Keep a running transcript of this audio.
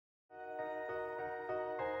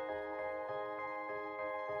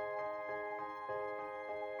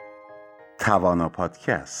توانا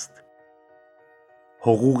پادکست،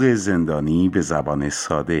 حقوق زندانی به زبان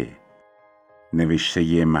ساده،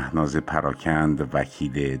 نوشته مهناز پراکند،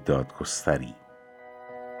 وکیل دادگستری.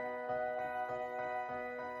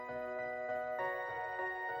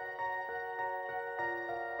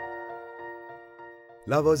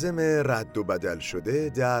 لوازم رد و بدل شده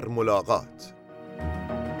در ملاقات.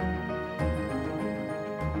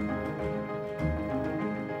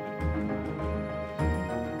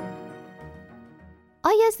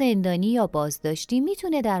 آیا زندانی یا بازداشتی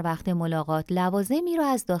میتونه در وقت ملاقات لوازمی رو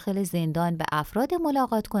از داخل زندان به افراد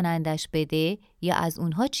ملاقات کنندش بده یا از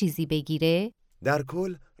اونها چیزی بگیره؟ در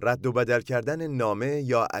کل رد و بدل کردن نامه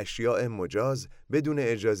یا اشیاء مجاز بدون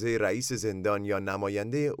اجازه رئیس زندان یا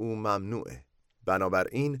نماینده او ممنوعه.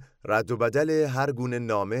 بنابراین رد و بدل هر گونه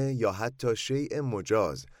نامه یا حتی شیء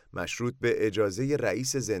مجاز مشروط به اجازه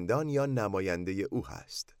رئیس زندان یا نماینده او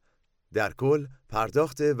هست. در کل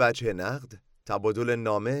پرداخت وجه نقد، تبادل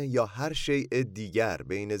نامه یا هر شیء دیگر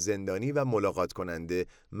بین زندانی و ملاقات کننده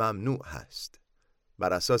ممنوع هست.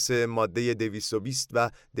 بر اساس ماده 220 و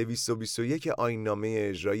 221 آیین‌نامه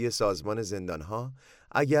اجرایی سازمان زندانها،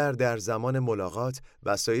 اگر در زمان ملاقات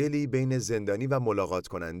وسایلی بین زندانی و ملاقات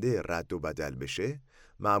کننده رد و بدل بشه،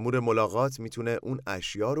 مأمور ملاقات میتونه اون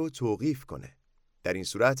اشیا رو توقیف کنه. در این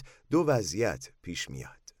صورت دو وضعیت پیش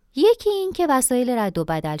میاد. یکی این که وسایل رد و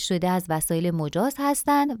بدل شده از وسایل مجاز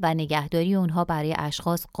هستند و نگهداری اونها برای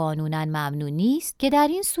اشخاص قانوناً ممنوع نیست که در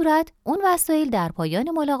این صورت اون وسایل در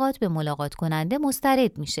پایان ملاقات به ملاقات کننده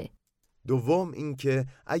مسترد میشه. دوم این که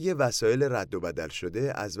اگه وسایل رد و بدل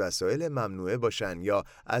شده از وسایل ممنوعه باشن یا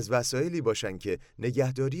از وسایلی باشن که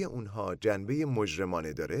نگهداری اونها جنبه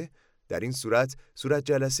مجرمانه داره، در این صورت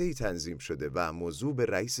جلسه‌ای تنظیم شده و موضوع به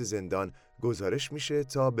رئیس زندان گزارش میشه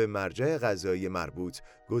تا به مرجع قضایی مربوط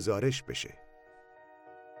گزارش بشه.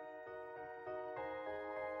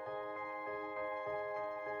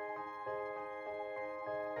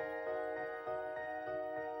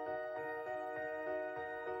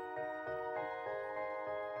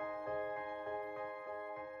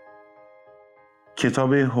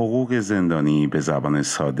 کتاب حقوق زندانی به زبان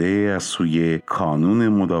ساده از سوی کانون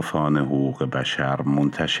مدافعان حقوق بشر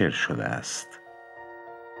منتشر شده است.